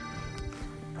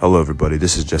Hello everybody,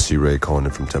 this is Jesse Ray calling in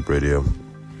from Temp Radio,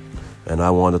 and I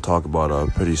want to talk about a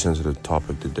pretty sensitive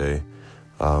topic today.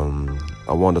 I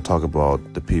want to talk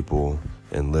about the people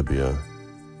in Libya.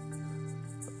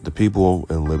 The people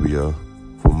in Libya,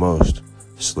 for most,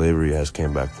 slavery has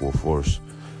came back full force,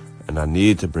 and I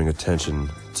need to bring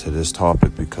attention to this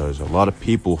topic because a lot of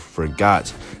people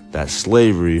forgot that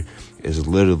slavery is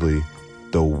literally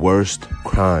the worst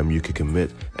crime you could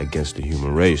commit against the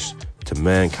human race, to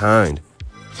mankind.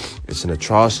 It's an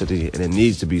atrocity and it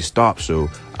needs to be stopped. So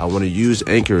I want to use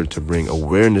Anchor to bring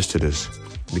awareness to this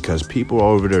because people are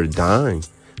over there dying.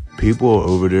 People are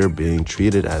over there being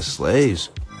treated as slaves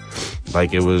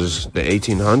like it was the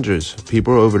 1800s.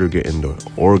 People are over there getting their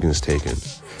organs taken.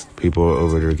 People are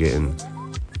over there getting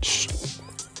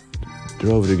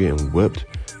whipped.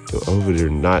 They're over there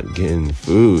not getting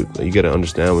food. You got to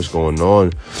understand what's going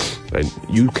on. Like,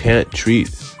 you can't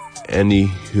treat any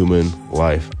human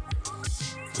life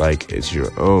like it's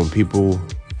your own. People,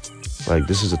 like,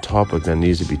 this is a topic that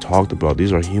needs to be talked about.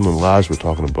 These are human lives we're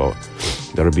talking about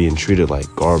that are being treated like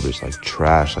garbage, like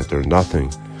trash, like they're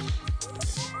nothing.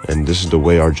 And this is the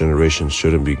way our generation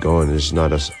shouldn't be going. It's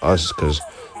not us because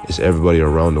it's everybody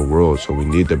around the world. So we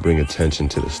need to bring attention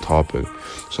to this topic.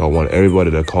 So I want everybody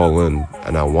to call in,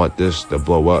 and I want this to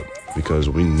blow up because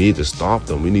we need to stop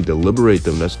them. We need to liberate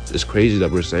them. It's crazy that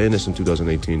we're saying this in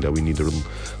 2018, that we need to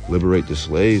liberate the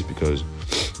slaves because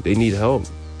they need help.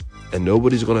 And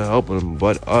nobody's going to help them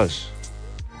but us.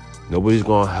 Nobody's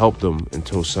going to help them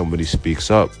until somebody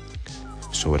speaks up.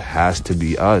 So it has to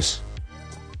be us.